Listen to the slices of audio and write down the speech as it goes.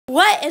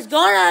What is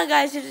going on,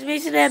 guys? It's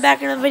Mason and I'm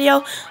back in a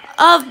video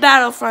of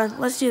Battlefront.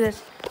 Let's do this.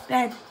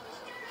 Ben.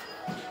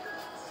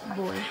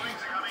 Boy.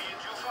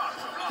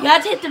 You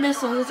have to hit the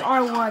missiles. It's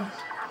R1.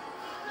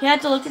 You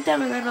have to look at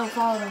them and then they'll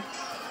follow them.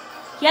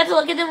 You have to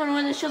look at them and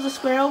when it shows a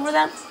square over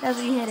them, that's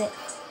when you hit it.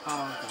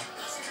 Oh, okay.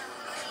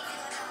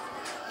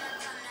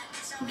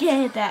 You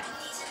can't hit that.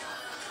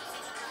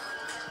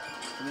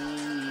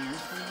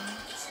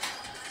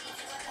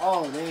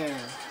 Oh, there.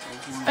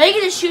 Or you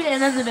can just shoot it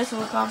and then the missile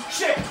will come.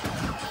 Shit!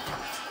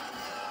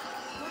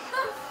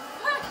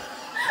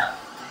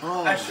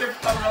 Oh. I should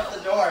have covered up the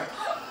door.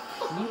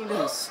 You need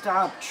to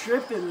stop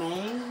tripping,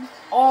 man.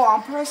 Oh,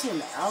 I'm pressing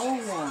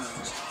L1.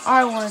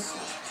 R1.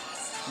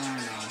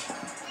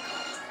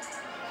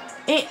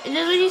 I Just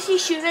when you see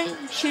shooting,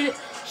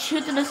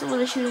 shoot the missile when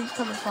the shooting's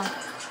coming from.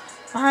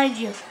 Behind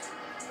you.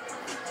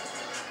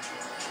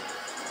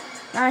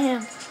 Not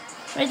him.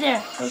 Right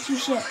there. Don't shoot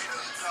shit.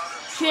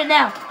 Shoot it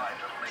now.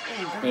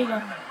 There you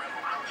go.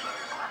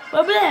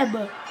 Blah, blah,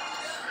 blah.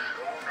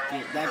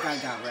 Yeah, that guy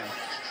got wrecked.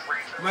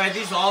 Wait, are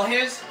these all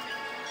his?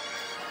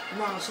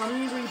 No, some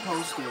he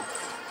reposted.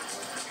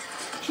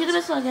 Shoot the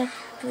missile again.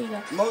 There you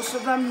go. Most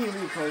of them he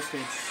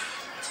reposted.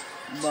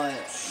 But,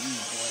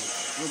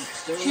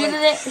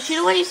 Shoot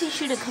it when you see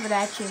shooting coming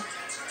at you.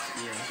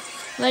 Yeah.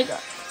 Like,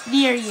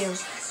 near you.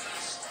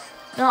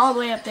 Not all the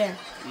way up there.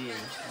 Yeah.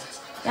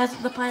 That's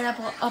the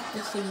pineapple up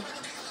the sea.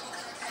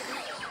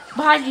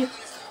 Behind you.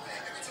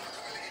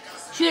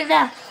 Shoot it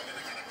now.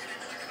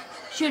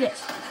 Shoot it.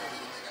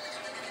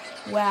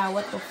 Wow,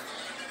 what the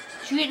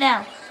shoot it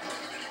now.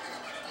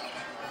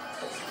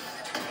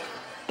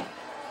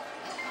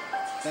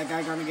 That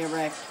guy gonna get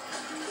wrecked.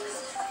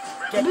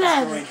 Get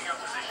destroyed.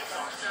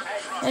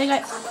 There you go.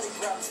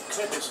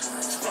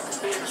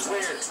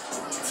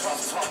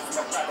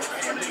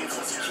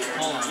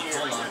 Hold on.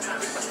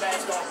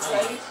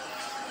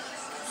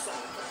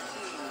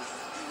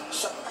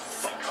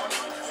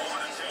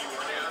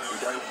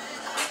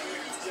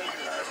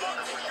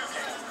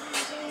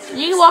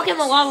 You can walk in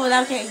the lava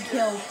without getting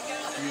killed.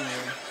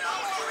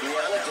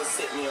 Rihanna just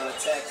sent me on a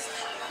text.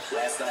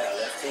 Last night I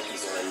left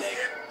cookies on her neck.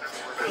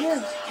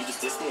 Yeah. You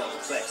just dissed me on the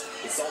flex.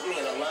 Insult me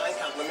in a line,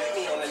 compliment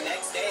me on the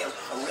next day.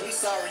 I'm really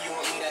sorry you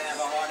want me to have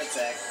a heart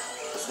attack.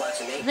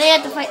 They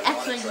had to fight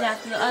X-Wings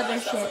after the other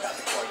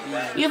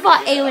shit. You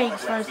fought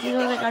A-Wings first. You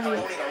know they're gonna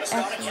be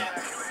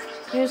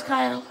X-Wings. Here's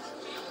Kyle.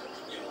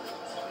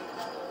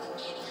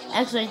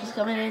 X-Wings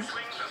coming in.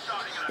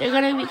 They're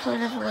gonna be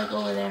coming up from like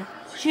over there.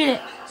 Shoot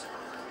it.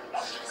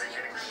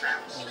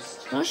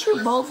 Don't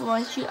shoot both of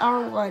them. Shoot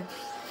R1.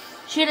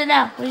 Shoot it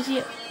now. When you see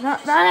it.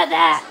 Not at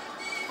that.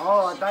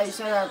 Oh, I thought you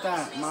said at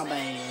that. My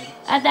bad.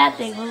 At that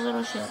thing. Those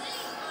little shit.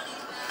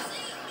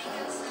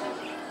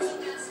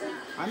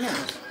 I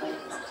missed.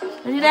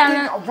 Ready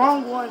now.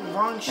 Wrong one.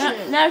 Wrong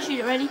shit. Now shoot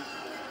it. Ready?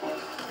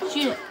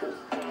 Shoot it.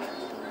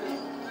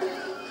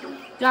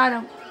 Got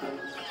him.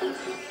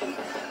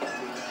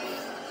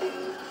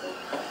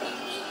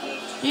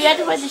 You have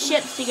to find the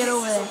ships to get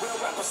over there.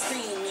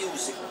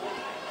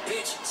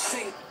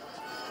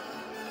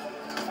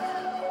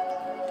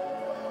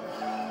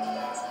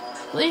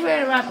 Leave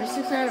favorite rapper,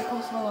 6ix9ine or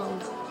Post Malone.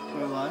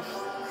 Wait, what?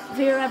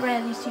 Favorite rapper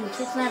out of these two,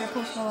 6ix9ine or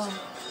Post Malone.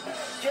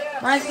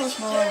 Mine's Post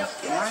Malone.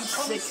 Mine's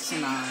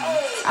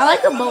 6ix9ine. I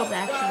like them both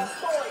actually.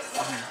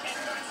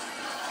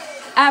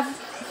 After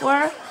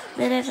 4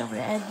 minutes, I'm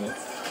gonna end it.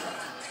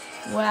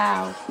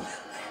 Wow.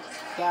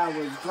 That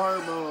was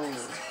garbo.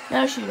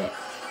 Now shoot it.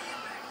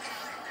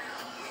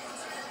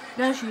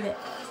 Now shoot it.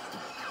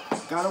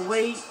 Gotta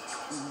wait.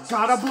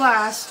 Gotta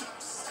blast.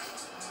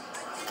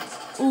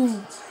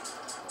 Ooh.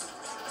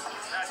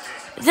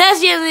 That's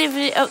the end of the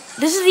video. Oh,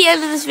 this is the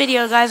end of this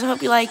video, guys. I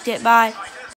hope you liked it. Bye.